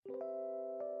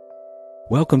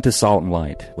Welcome to Salt and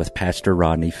Light with Pastor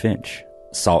Rodney Finch.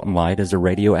 Salt and Light is a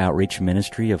radio outreach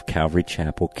ministry of Calvary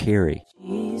Chapel, Cary.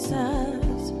 Jesus,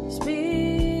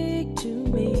 speak to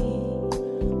me.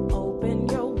 Open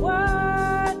your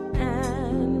word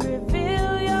and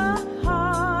reveal your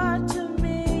heart to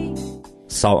me.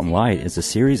 Salt and Light is a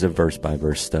series of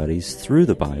verse-by-verse studies through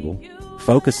the Bible,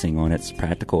 focusing on its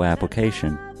practical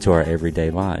application to our everyday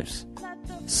lives.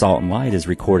 Salt and Light is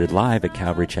recorded live at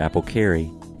Calvary Chapel, Cary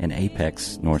in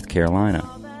Apex, North Carolina.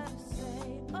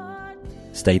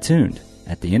 Stay tuned.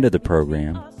 At the end of the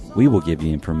program, we will give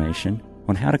you information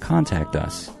on how to contact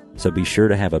us, so be sure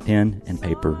to have a pen and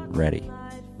paper ready.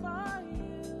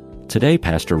 Today,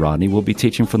 Pastor Rodney will be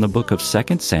teaching from the book of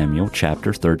 2 Samuel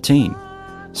chapter 13.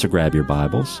 So grab your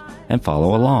Bibles and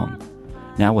follow along.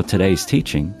 Now with today's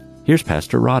teaching, here's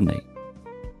Pastor Rodney.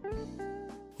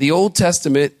 The Old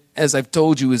Testament, as I've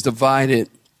told you, is divided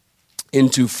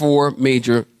into four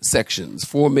major sections.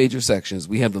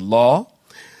 We have the law,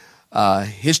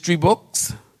 history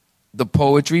books, the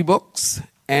poetry books,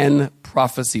 and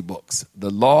prophecy books. The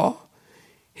law,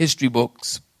 history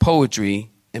books, poetry,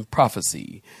 and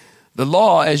prophecy. The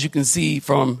law, as you can see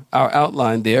from our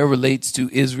outline there, relates to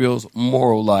Israel's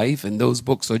moral life, and those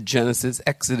books are Genesis,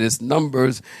 Exodus,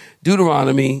 Numbers,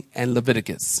 Deuteronomy, and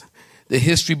Leviticus. The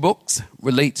history books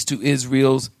relates to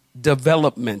Israel's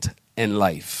development and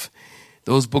life.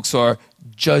 Those books are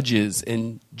Judges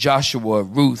and Joshua,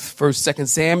 Ruth, 1st, 2nd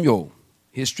Samuel,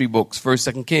 history books,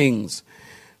 1st, 2nd Kings,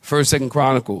 1st, 2nd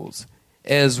Chronicles,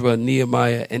 Ezra,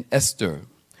 Nehemiah, and Esther.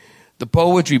 The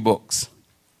poetry books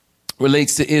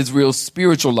relates to Israel's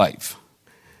spiritual life.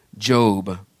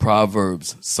 Job,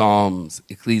 Proverbs, Psalms,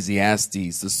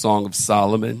 Ecclesiastes, the Song of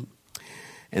Solomon.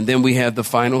 And then we have the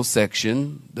final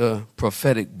section, the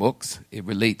prophetic books. It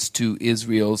relates to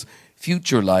Israel's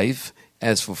future life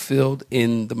as fulfilled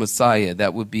in the Messiah.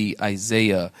 That would be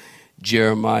Isaiah,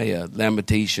 Jeremiah,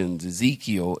 Lamentations,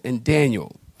 Ezekiel, and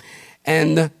Daniel.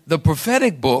 And the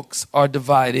prophetic books are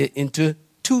divided into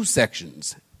two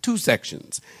sections.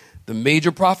 The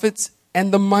major prophets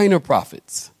and the minor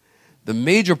prophets. The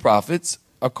major prophets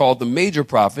are called the major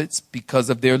prophets because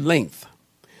of their length.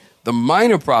 The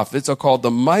minor prophets are called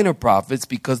the minor prophets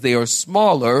because they are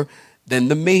smaller than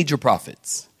the major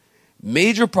prophets.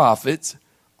 Major prophets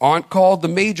aren't called the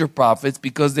major prophets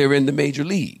because they're in the major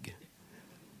league.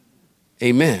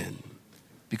 Amen.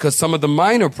 Because some of the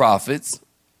minor prophets,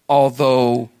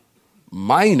 although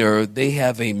minor, they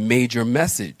have a major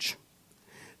message.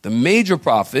 The major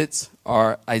prophets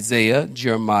are Isaiah,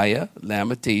 Jeremiah,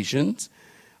 Lamentations,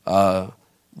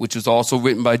 which was also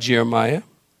written by Jeremiah,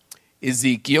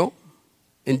 Ezekiel,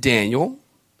 and Daniel.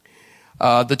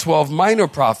 The 12 minor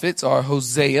prophets are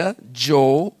Hosea,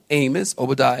 Joel, Amos,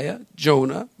 Obadiah,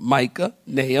 Jonah, Micah,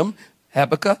 Nahum,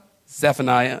 Habakkuk,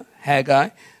 Zephaniah, Haggai,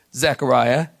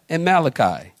 Zechariah, and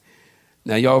Malachi.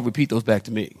 Now, y'all repeat those back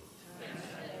to me.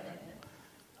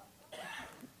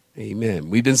 Amen.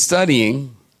 We've been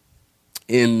studying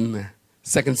in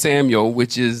 2 Samuel,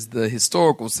 which is the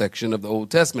historical section of the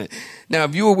Old Testament. Now,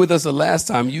 if you were with us the last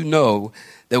time, you know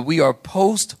that we are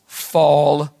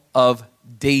post-fall of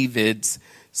David's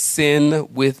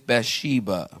sin with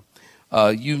Bathsheba.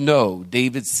 You know,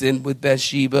 David sinned with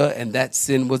Bathsheba, and that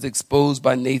sin was exposed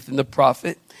by Nathan the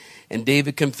prophet. And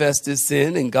David confessed his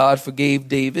sin, and God forgave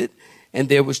David. And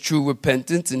there was true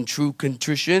repentance and true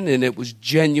contrition, and it was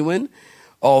genuine.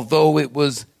 Although it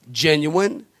was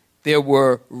genuine, there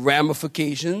were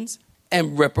ramifications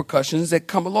and repercussions that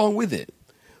come along with it.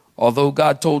 Although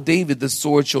God told David, the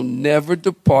sword shall never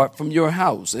depart from your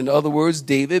house. In other words,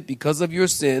 David, because of your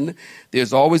sin,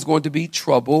 there's always going to be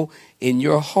trouble in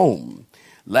your home.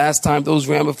 Last time those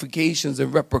ramifications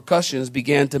and repercussions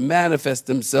began to manifest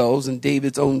themselves in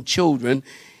David's own children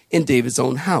in David's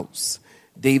own house.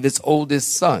 David's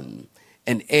oldest son,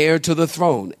 an heir to the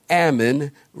throne,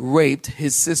 Ammon, raped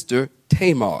his sister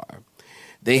Tamar.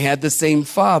 They had the same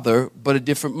father, but a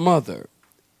different mother.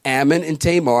 Ammon and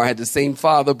Tamar had the same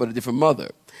father, but a different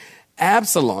mother.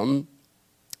 Absalom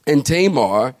and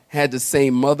Tamar had the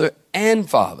same mother and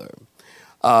father.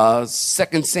 2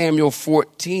 Samuel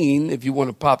 14, if you want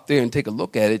to pop there and take a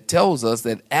look at it, tells us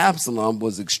that Absalom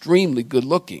was extremely good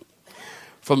looking.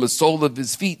 From the sole of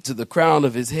his feet to the crown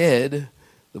of his head,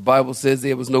 the Bible says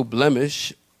there was no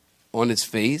blemish on his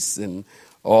face, and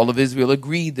all of Israel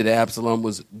agreed that Absalom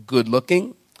was good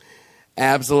looking.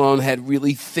 Absalom had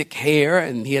really thick hair,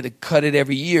 and he had to cut it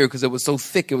every year because it was so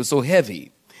thick, it was so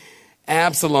heavy.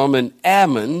 Absalom and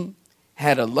Ammon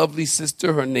had a lovely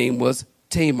sister. Her name was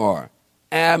Tamar.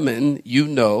 Ammon, you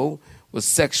know, was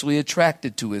sexually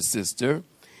attracted to his sister.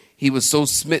 He was so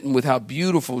smitten with how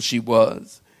beautiful she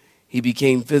was. he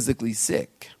became physically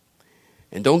sick.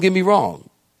 And don't get me wrong,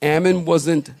 Ammon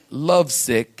wasn't love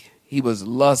sick, he was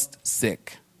lust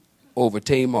sick over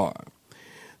Tamar.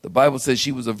 The Bible says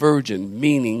she was a virgin,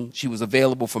 meaning she was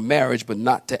available for marriage, but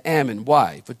not to Ammon.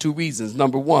 Why? For two reasons.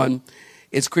 Number one,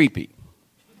 it's creepy.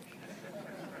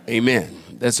 Amen.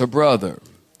 That's her brother.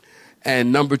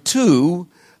 And number two,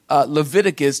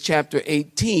 Leviticus chapter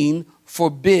 18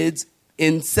 forbids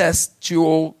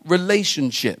incestual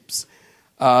relationships.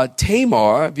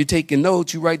 Tamar, if you're taking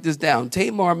notes, you write this down.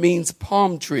 Tamar means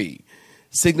palm tree,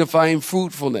 signifying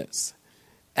fruitfulness.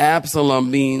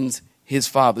 Absalom means his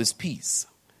father's peace.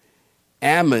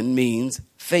 Ammon means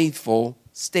faithful,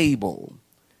 stable.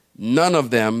 None of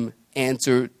them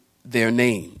answered their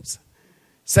names.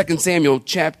 2 Samuel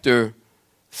chapter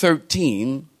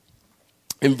 13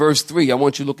 in verse 3. I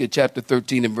want you to look at chapter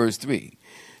 13 and verse 3.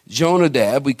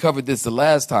 Jonadab, we covered this the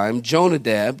last time.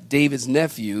 Jonadab, David's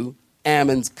nephew,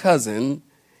 Ammon's cousin,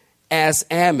 asked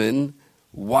Ammon,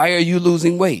 "Why are you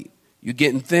losing weight? You're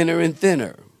getting thinner and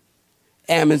thinner."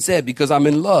 Ammon said, "Because I'm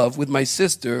in love with my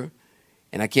sister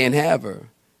and I can't have her."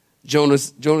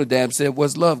 Jonadab said,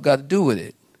 "What's love got to do with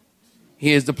it?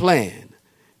 Here's the plan.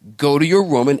 Go to your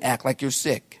room and act like you're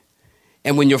sick.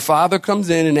 And when your father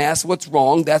comes in and asks what's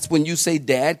wrong, that's when you say,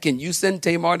 'Dad, can you send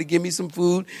Tamar to give me some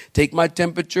food, take my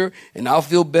temperature, and I'll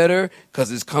feel better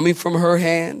because it's coming from her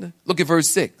hand?'" Look at verse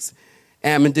 6.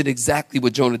 Ammon did exactly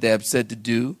what Jonadab said to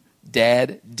do.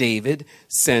 Dad, David,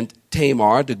 sent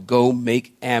Tamar to go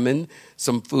make Ammon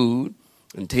some food.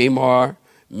 And Tamar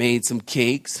made some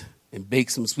cakes and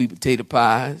baked some sweet potato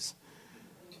pies.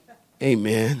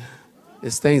 Amen.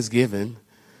 It's Thanksgiving.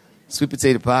 Sweet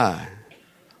potato pie.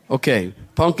 Okay,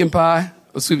 pumpkin pie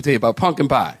or sweet potato pie? Pumpkin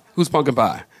pie. Who's pumpkin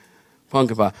pie?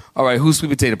 Pumpkin pie. All right, who's sweet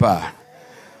potato pie?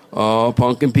 Oh,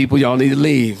 pumpkin people, y'all need to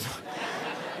leave.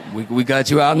 We got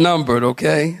you outnumbered,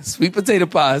 okay? Sweet potato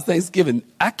pie is Thanksgiving.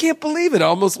 I can't believe it.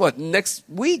 Almost, next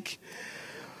week?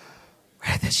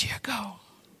 Where did this year go?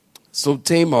 So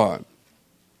Tamar,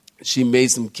 she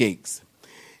made some cakes.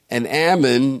 And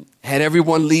Ammon had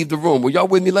everyone leave the room. Were y'all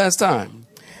with me last time?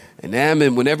 And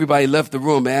Ammon, when everybody left the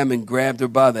room, Ammon grabbed her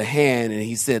by the hand and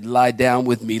he said, "Lie down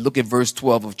with me." Look at verse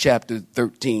 12 of chapter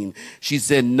 13. She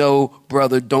said, "No,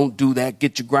 brother, don't do that.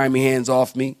 Get your grimy hands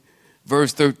off me."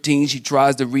 Verse 13, she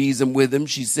tries to reason with him.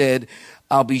 She said,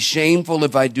 "I'll be shameful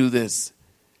if I do this,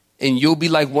 and you'll be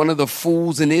like one of the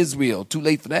fools in Israel." Too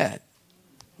late for that.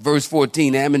 Verse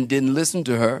 14, Ammon didn't listen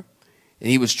to her,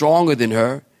 and he was stronger than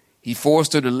her. He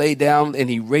forced her to lay down, and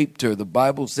he raped her. The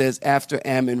Bible says after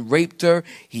Ammon raped her,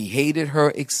 he hated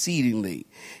her exceedingly.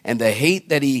 And the hate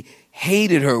that he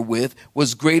hated her with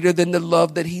was greater than the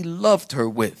love that he loved her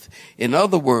with. In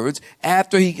other words,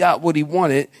 after he got what he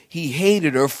wanted, he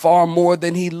hated her far more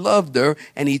than he loved her,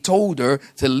 and he told her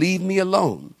to leave me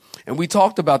alone. And we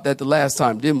talked about that the last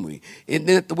time, didn't we? Isn't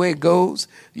that the way it goes?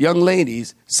 Young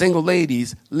ladies, single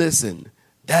ladies, listen,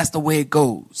 that's the way it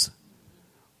goes.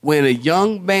 When a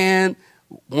young man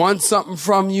wants something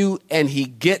from you and he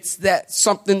gets that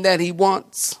something that he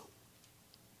wants,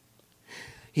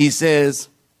 he says,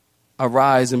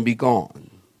 "Arise and be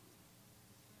gone."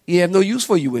 He have no use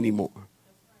for you anymore.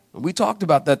 And we talked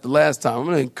about that the last time. I'm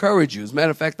going to encourage you. As a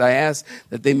matter of fact, I asked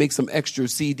that they make some extra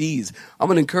CDs. I'm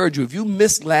going to encourage you. If you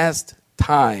missed last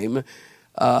time,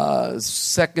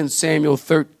 2 Samuel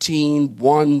 13,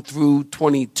 1 through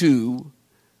 22,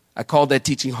 I called that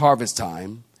teaching Harvest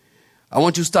Time. I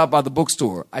want you to stop by the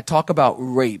bookstore. I talk about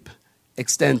rape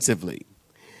extensively.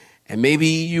 And maybe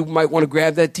you might want to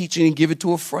grab that teaching and give it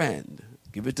to a friend.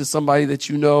 Give it to somebody that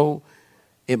you know.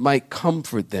 It might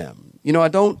comfort them. You know, I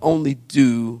don't only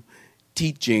do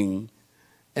teaching,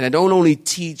 and I don't only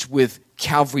teach with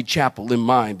Calvary Chapel in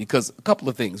mind, because a couple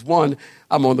of things. One,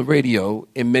 I'm on the radio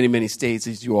in many, many states,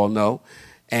 as you all know.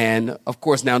 And, of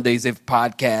course, nowadays they have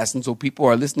podcasts, and so people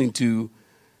are listening to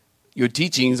your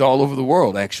teachings all over the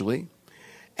world, actually.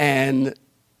 And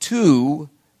two,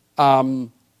 I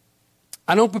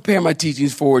don't prepare my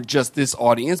teachings for just this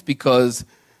audience, because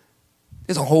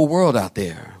there's a whole world out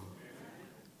there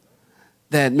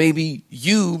that maybe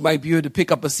you might be able to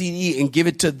pick up a CD and give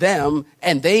it to them,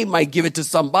 and they might give it to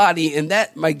somebody, and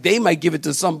they might give it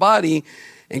to somebody,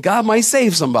 and God might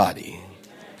save somebody.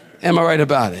 Am I right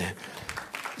about it?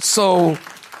 So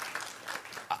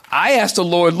I asked the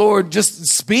Lord, just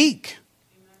speak.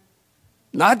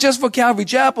 Not just for Calvary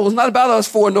Chapel. It's not about us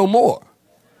four no more.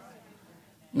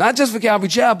 Not just for Calvary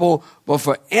Chapel, but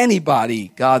for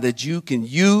anybody, God, that you can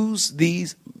use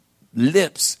these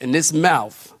lips and this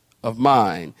mouth of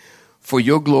mine for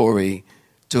your glory,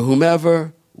 to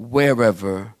whomever,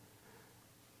 wherever,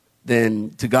 then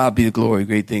to God be the glory,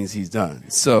 great things he's done.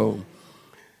 So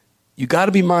You got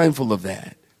to be mindful of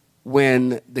that.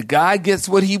 When the guy gets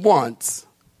what he wants,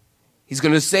 he's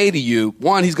going to say to you,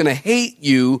 one, he's going to hate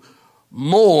you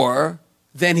more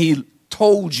than he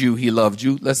told you he loved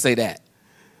you. Let's say that.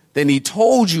 Then he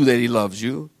told you that he loves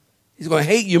you. He's going to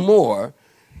hate you more.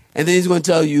 And then he's going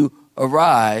to tell you,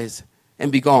 arise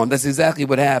and be gone. That's exactly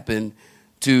what happened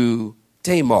to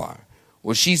Tamar.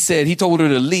 Well, she said, he told her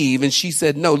to leave, and she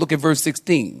said no. Look at verse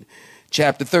 16,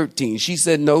 chapter 13. She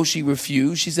said no, she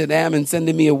refused. She said, Ammon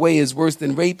sending me away is worse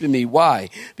than raping me. Why?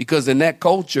 Because in that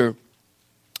culture,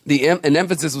 an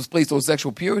emphasis was placed on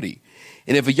sexual purity.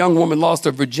 And if a young woman lost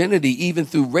her virginity, even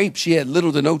through rape, she had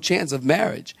little to no chance of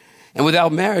marriage. And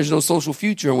without marriage, no social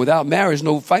future. And without marriage,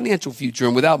 no financial future.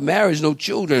 And without marriage, no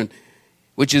children,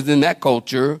 which is in that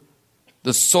culture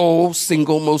the sole,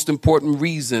 single, most important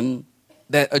reason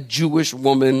that a Jewish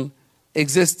woman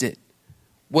existed,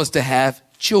 was to have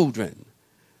children.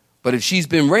 But if she's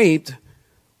been raped,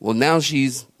 well, now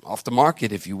she's off the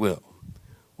market, if you will.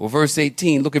 Well, verse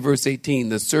 18, look at verse 18.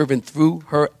 The servant threw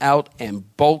her out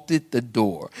and bolted the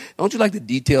door. Don't you like the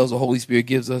details the Holy Spirit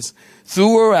gives us?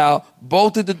 Threw her out,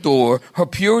 bolted the door. Her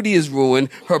purity is ruined.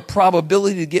 Her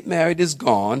probability to get married is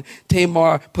gone.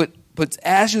 Tamar puts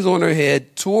ashes on her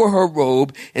head, tore her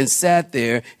robe, and sat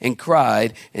there and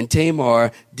cried. And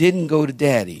Tamar didn't go to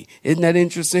daddy. Isn't that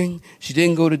interesting? She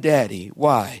didn't go to daddy.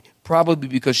 Why? Probably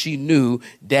because she knew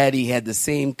daddy had the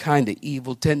same kind of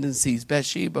evil tendencies,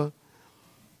 Bathsheba.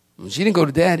 She didn't go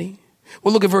to daddy.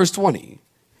 Well, look at verse 20.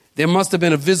 There must have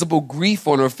been a visible grief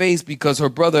on her face because her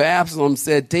brother Absalom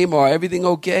said, Tamar, everything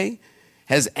okay?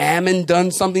 Has Ammon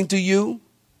done something to you?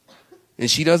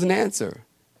 And she doesn't answer.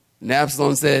 And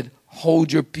Absalom said,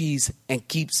 hold your peace and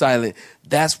keep silent.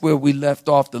 That's where we left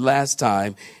off the last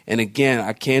time. And again,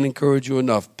 I can't encourage you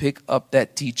enough. Pick up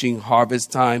that teaching,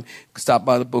 Harvest Time. Stop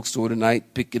by the bookstore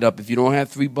tonight. Pick it up. If you don't have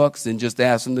 $3, then just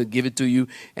ask them to give it to you,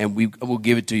 and we will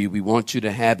give it to you. We want you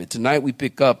to have it. Tonight we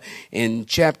pick up in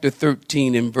chapter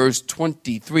 13 in verse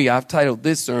 23. I've titled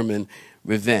this sermon,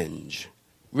 Revenge.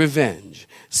 Revenge.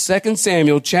 2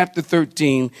 Samuel chapter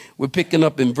 13, we're picking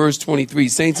up in verse 23.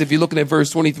 Saints, if you're looking at verse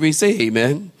 23, say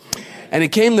amen. And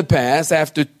it came to pass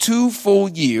after 2 full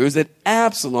years that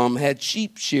Absalom had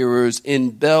sheep shearers in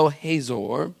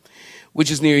Bel-Hazor,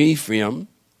 which is near Ephraim.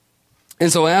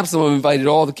 And so Absalom invited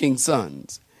all the king's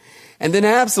sons. And then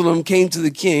Absalom came to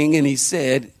the king and he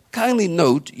said, kindly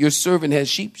note your servant has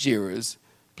sheep shearers.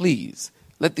 Please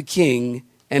let the king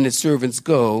and his servants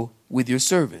go with your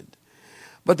servant.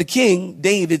 But the king,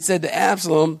 David, said to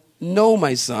Absalom, no,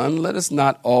 my son, let us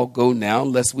not all go now,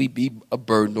 lest we be a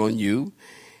burden on you.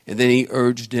 And then he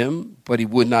urged him, but he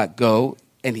would not go,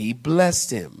 and he blessed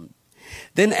him.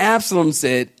 Then Absalom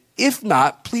said, if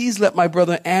not, please let my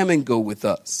brother Ammon go with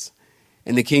us.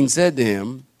 And the king said to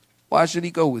him, why should he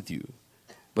go with you?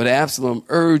 But Absalom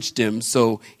urged him,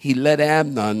 so he let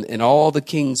Amnon and all the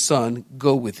king's son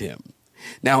go with him.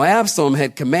 Now Absalom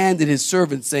had commanded his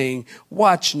servant, saying,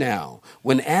 watch now,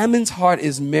 when Ammon's heart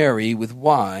is merry with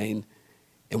wine,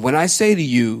 and when I say to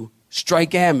you,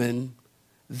 strike Ammon,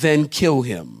 then kill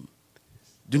him.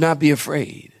 Do not be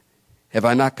afraid. Have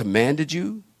I not commanded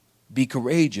you? Be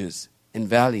courageous and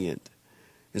valiant.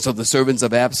 And so the servants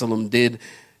of Absalom did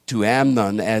to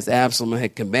Amnon as Absalom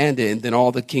had commanded. And then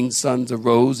all the king's sons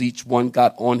arose. Each one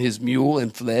got on his mule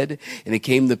and fled. And it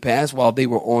came to pass while they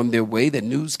were on their way that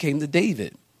news came to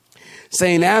David,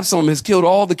 saying, Absalom has killed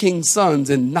all the king's sons,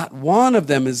 and not one of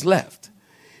them is left.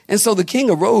 And so the king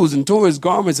arose and tore his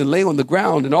garments and lay on the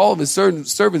ground, and all of his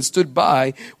servants stood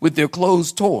by with their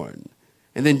clothes torn.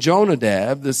 And then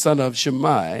Jonadab, the son of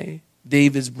Shimei,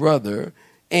 David's brother,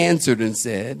 answered and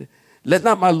said, let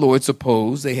not my lord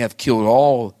suppose they have killed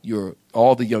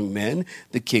all the young men,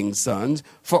 the king's sons,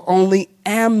 for only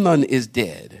Amnon is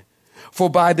dead. For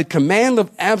by the command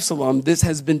of Absalom, this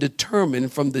has been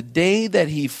determined from the day that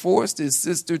he forced his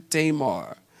sister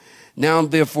Tamar. Now,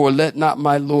 therefore, let not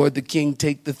my lord the king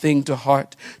take the thing to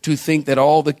heart to think that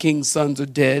all the king's sons are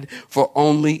dead, for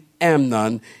only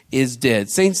Amnon is dead.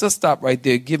 Saints, let's stop right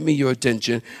there. Give me your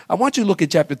attention. I want you to look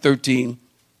at chapter 13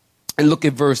 and look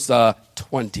at verse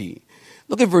 20.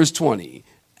 Look at verse 20.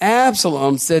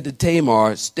 Absalom said to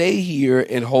Tamar, stay here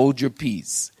and hold your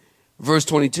peace. Verse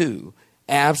 22.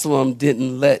 Absalom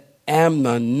didn't let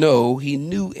Amnon know he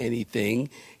knew anything.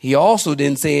 He also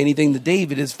didn't say anything to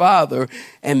David, his father,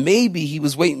 and maybe he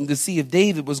was waiting to see if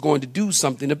David was going to do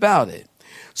something about it.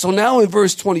 So now in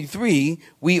verse 23,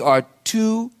 we are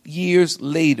 2 years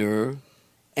later,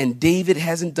 and David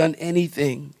hasn't done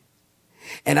anything.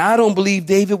 And I don't believe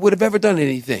David would have ever done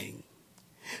anything.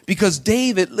 Because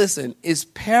David, listen, is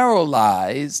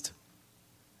paralyzed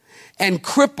and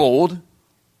crippled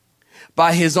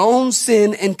by his own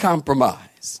sin and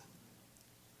compromise.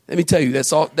 Let me tell you, that's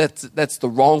the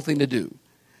wrong thing to do.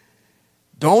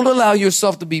 Don't allow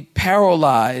yourself to be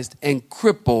paralyzed and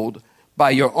crippled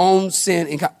by your own sin.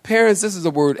 And parents, this is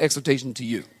a word exhortation to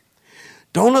you.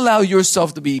 Don't allow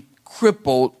yourself to be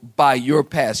crippled by your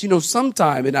past. You know,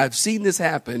 sometime, and I've seen this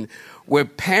happen, where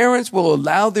parents will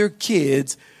allow their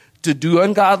kids to do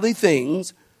ungodly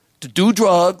things, to do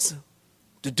drugs,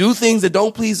 to do things that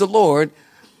don't please the Lord,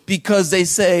 because they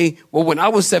say, well, when I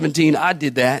was 17, I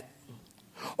did that.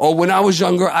 Or when I was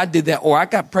younger, I did that. Or I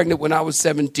got pregnant when I was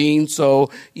 17. So,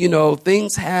 you know,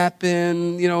 things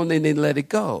happen, you know, and then they let it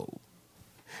go.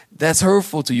 That's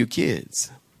hurtful to your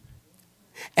kids.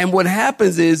 And what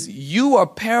happens is you are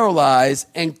paralyzed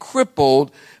and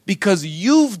crippled because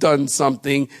you've done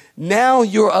something. Now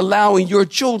you're allowing your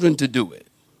children to do it.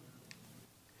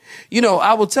 You know,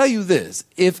 I will tell you this.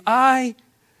 If I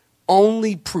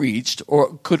only preached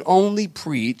or could only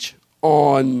preach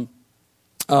on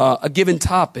a given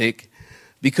topic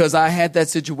because I had that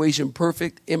situation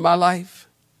perfect in my life,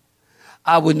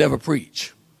 I would never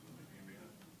preach.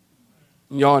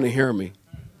 Y'all didn't hear me.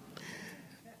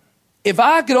 If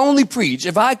I could only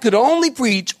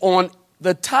preach on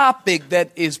the topic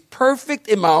that is perfect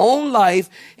in my own life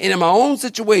and in my own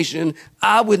situation,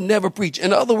 I would never preach.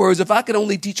 In other words, if I could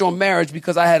only teach on marriage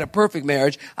because I had a perfect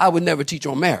marriage, I would never teach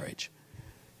on marriage.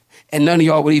 And none of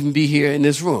y'all would even be here in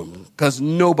this room because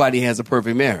nobody has a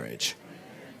perfect marriage.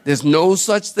 There's no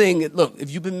such thing. Look, if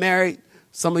you've been married,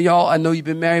 some of y'all, I know you've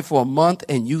been married for a month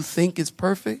and you think it's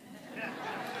perfect.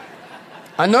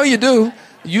 I know you do.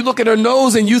 You look at her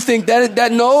nose and you think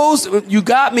that nose, you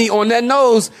got me on that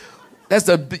nose. That's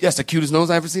the cutest nose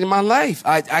I've ever seen in my life.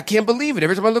 I can't believe it.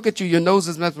 Every time I look at you, your nose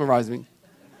is mesmerizing me.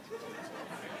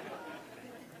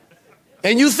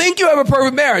 And you think you have a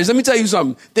perfect marriage. Let me tell you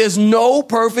something. There's no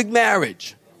perfect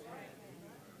marriage.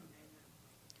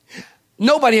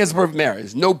 Nobody has a perfect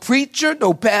marriage. No preacher,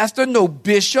 no pastor, no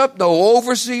bishop, no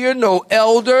overseer, no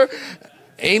elder.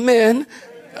 Amen.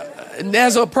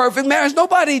 There's a perfect marriage.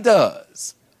 Nobody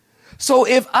does. So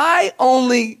if I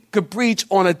only could preach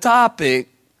on a topic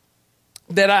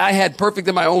that I had perfect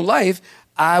in my own life,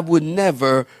 I would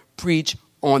never preach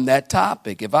on that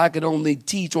topic. If I could only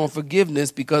teach on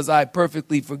forgiveness because I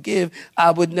perfectly forgive, I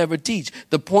would never teach.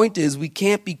 The point is, we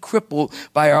can't be crippled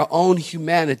by our own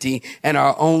humanity and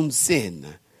our own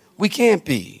sin. We can't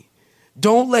be.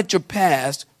 Don't let your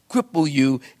past cripple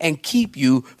you and keep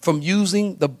you from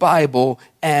using the Bible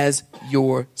as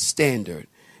your standard.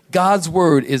 God's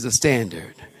word is a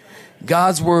standard.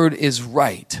 God's word is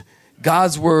right.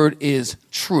 God's word is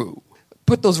true.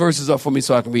 Put those verses up for me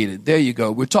so I can read it. There you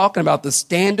go. We're talking about the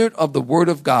standard of the word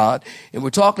of God, and we're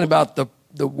talking about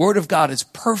the word of God is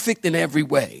perfect in every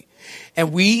way.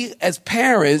 And we as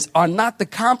parents are not to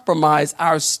compromise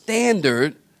our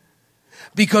standard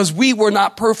because we were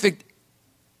not perfect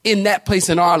in that place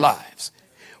in our lives.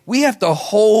 We have to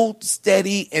hold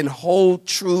steady and hold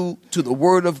true to the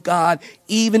word of God.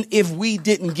 Even if we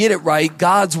didn't get it right,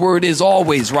 God's word is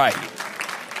always right.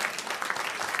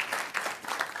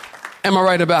 Am I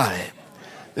right about it?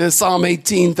 In Psalm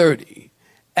 18:30,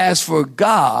 as for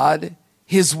God,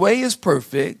 his way is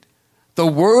perfect. The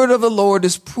word of the Lord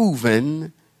is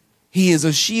proven. He is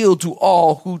a shield to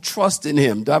all who trust in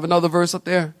him. Do I have another verse up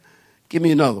there? Give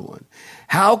me another one.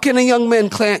 How can a young man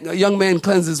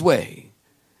cleanse his way?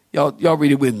 Y'all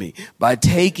read it with me. By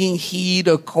taking heed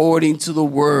according to the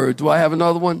word. Do I have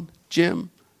another one,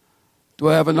 Jim? Do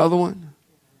I have another one?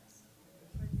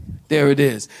 There it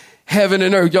is. Heaven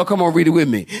and earth. Y'all come on, read it with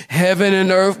me. Heaven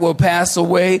and earth will pass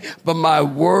away, but my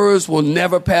words will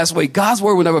never pass away. God's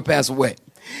word will never pass away.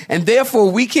 And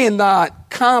therefore, we cannot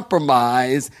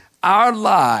compromise our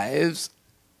lives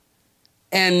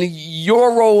and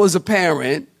your role as a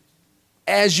parent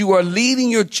as you are leading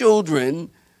your children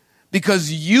because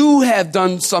you have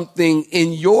done something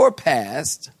in your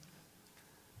past.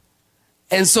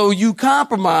 And so you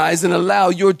compromise and allow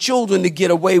your children to get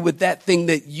away with that thing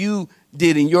that you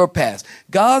did in your past.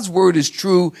 God's word is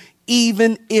true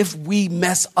even if we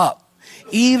mess up,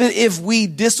 even if we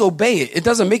disobey it. It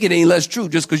doesn't make it any less true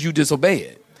just because you disobey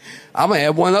it. I'm going to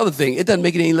add one other thing. It doesn't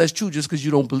make it any less true just because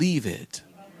you don't believe it.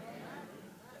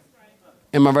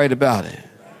 Am I right about it?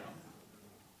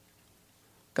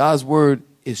 God's word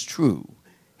is true.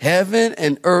 Heaven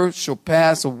and earth shall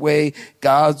pass away.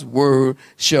 God's word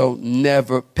shall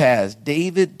never pass.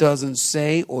 David doesn't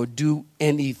say or do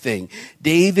anything.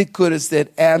 David could have said,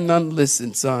 Ammon,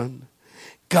 listen, son.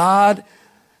 God,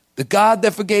 the God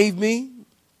that forgave me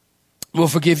will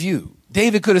forgive you.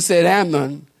 David could have said,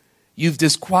 Ammon, you've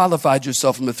disqualified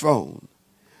yourself from the throne.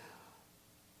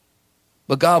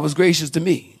 But God was gracious to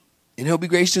me, and he'll be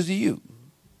gracious to you.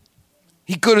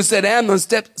 He could have said, Ammon,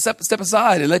 step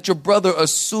aside and let your brother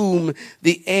assume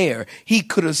the heir. He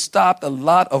could have stopped a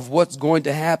lot of what's going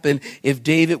to happen if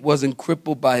David wasn't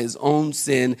crippled by his own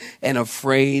sin and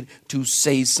afraid to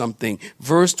say something.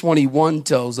 Verse 21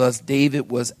 tells us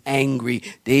David was angry.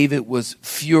 David was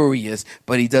furious,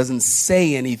 but he doesn't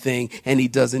say anything and he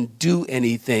doesn't do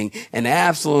anything. And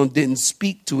Absalom didn't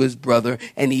speak to his brother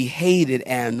and he hated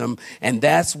Ammon. And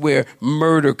that's where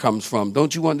murder comes from.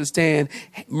 Don't you understand?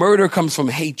 Murder comes from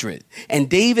hatred. And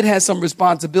David has some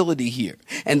responsibility here.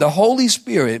 And the Holy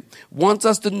Spirit wants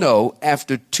us to know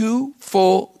after 2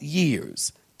 full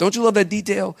years. Don't you love that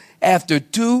detail? After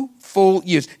 2 full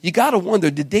years. You got to wonder,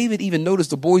 did David even notice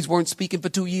the boys weren't speaking for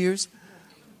 2 years?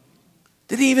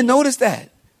 Did he even notice that?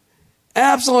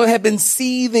 Absalom had been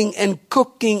seething and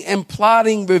cooking and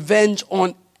plotting revenge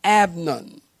on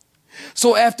Ammon.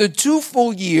 So after 2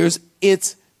 full years,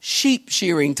 it's sheep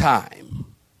shearing time.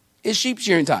 It's sheep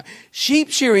shearing time.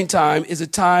 Sheep shearing time is a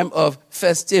time of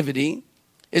festivity.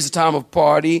 It's a time of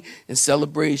party and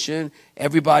celebration.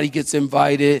 Everybody gets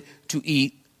invited to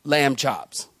eat lamb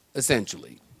chops,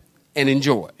 essentially, and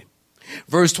enjoy.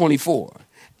 Verse 24,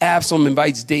 Absalom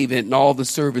invites David and all the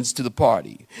servants to the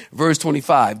party. Verse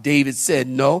 25, David said,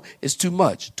 no, it's too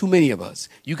much, too many of us.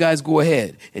 You guys go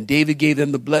ahead. And David gave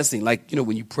them the blessing. Like,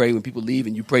 when you pray, when people leave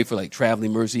and you pray for like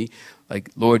traveling mercy,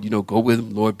 like, Lord, go with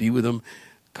them, Lord, be with them.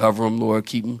 Cover them, Lord,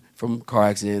 keep them from car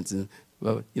accidents and,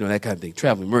 that kind of thing.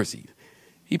 Traveling mercy.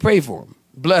 He prayed for them,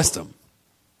 blessed them.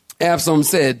 Absalom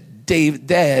said,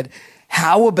 Dad,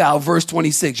 how about verse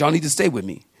 26? Y'all need to stay with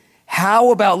me.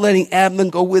 How about letting Ammon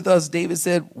go with us? David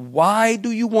said, why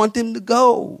do you want him to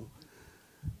go?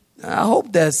 I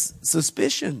hope that's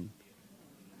suspicion.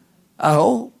 I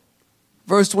hope.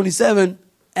 Verse 27,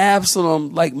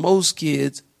 Absalom, like most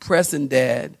kids, pressing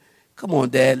Dad. Come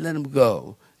on, Dad, let him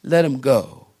go. Let him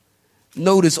go.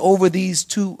 Notice over these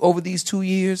 2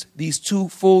 years, these 2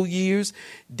 full years,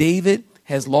 David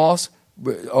has lost,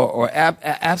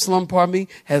 Absalom,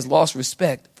 has lost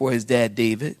respect for his dad,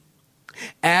 David.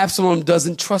 Absalom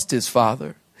doesn't trust his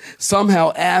father.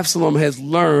 Somehow Absalom has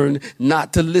learned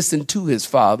not to listen to his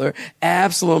father.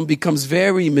 Absalom becomes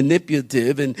very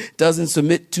manipulative and doesn't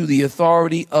submit to the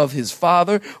authority of his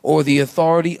father or the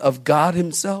authority of God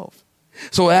himself.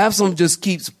 So Absalom just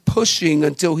keeps pushing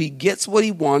until he gets what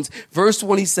he wants. Verse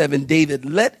 27, David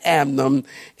let Ammon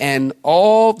and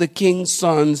all the king's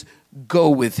sons go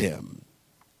with him.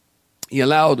 He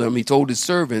allowed them, he told his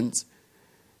servants.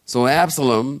 So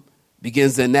Absalom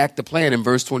begins to enact the plan in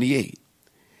verse 28.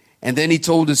 And then he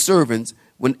told his servants,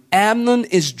 when Ammon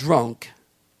is drunk,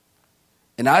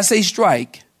 and I say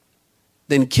strike,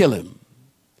 then kill him.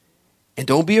 And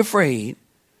don't be afraid.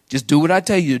 Just do what I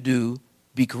tell you to do.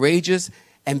 Be courageous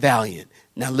and valiant.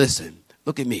 Now listen,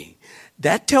 look at me.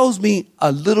 That tells me a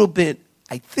little bit,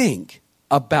 I think,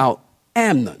 about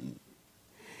Ammon.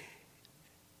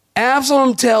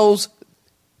 Absalom tells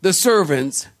the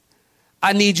servants,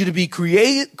 I need you to be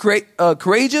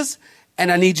courageous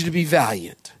and I need you to be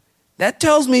valiant. That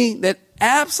tells me that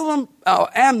Ammon,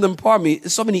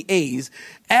 so many A's,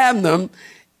 Ammon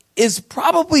is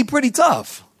probably pretty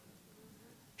tough.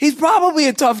 He's probably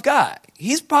a tough guy.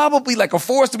 He's probably like a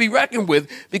force to be reckoned with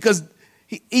because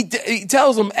he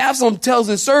tells them, Absalom tells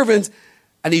his servants,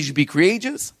 I need you to be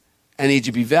courageous. I need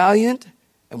you to be valiant.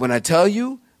 And when I tell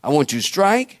you, I want you to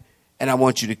strike and I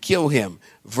want you to kill him.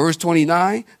 Verse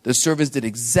 29, the servants did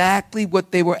exactly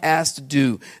what they were asked to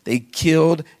do. They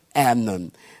killed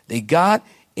Ammon. They got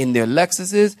in their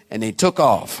Lexuses and they took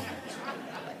off.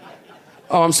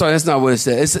 Oh, I'm sorry. That's not what it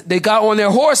says. They got on their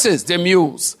horses, their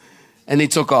mules, and they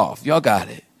took off. Y'all got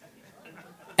it.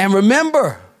 And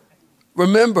remember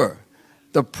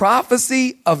the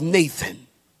prophecy of Nathan.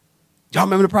 Y'all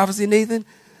remember the prophecy of Nathan?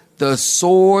 The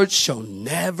sword shall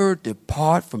never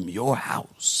depart from your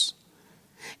house.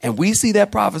 And we see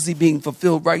that prophecy being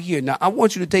fulfilled right here. Now, I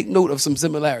want you to take note of some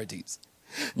similarities.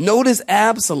 Notice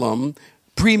Absalom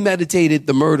premeditated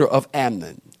the murder of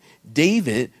Ammon.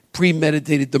 David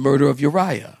premeditated the murder of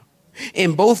Uriah.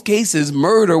 In both cases,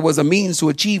 murder was a means to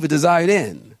achieve a desired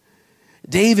end.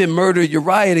 David murdered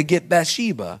Uriah to get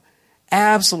Bathsheba.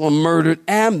 Absalom murdered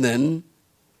Ammon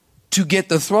to get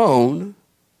the throne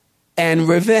and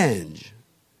revenge.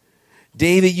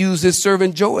 David used his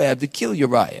servant Joab to kill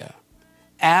Uriah.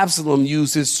 Absalom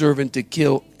used his servant to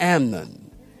kill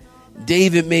Ammon.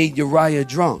 David made Uriah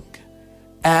drunk.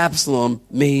 Absalom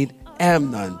made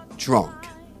Ammon drunk.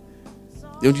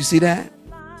 Don't you see that?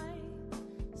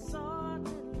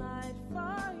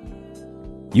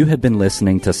 You have been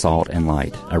listening to Salt and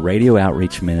Light, a radio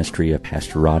outreach ministry of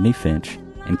Pastor Rodney Finch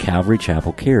and Calvary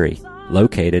Chapel Cary,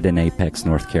 located in Apex,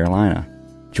 North Carolina.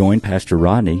 Join Pastor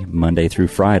Rodney Monday through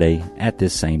Friday at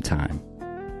this same time.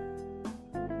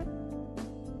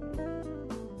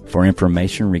 For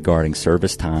information regarding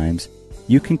service times,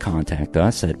 you can contact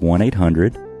us at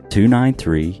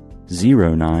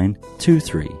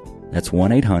 1-800-293-0923. That's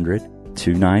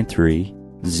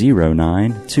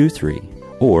 1-800-293-0923.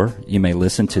 Or you may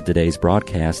listen to today's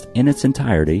broadcast in its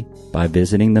entirety by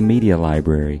visiting the media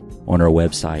library on our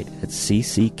website at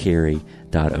cccary.org.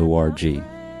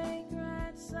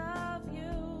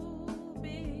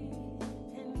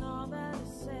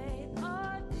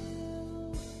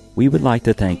 We would like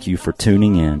to thank you for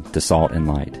tuning in to Salt and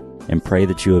Light and pray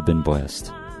that you have been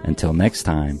blessed. Until next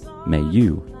time, may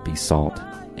you be salt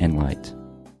and light.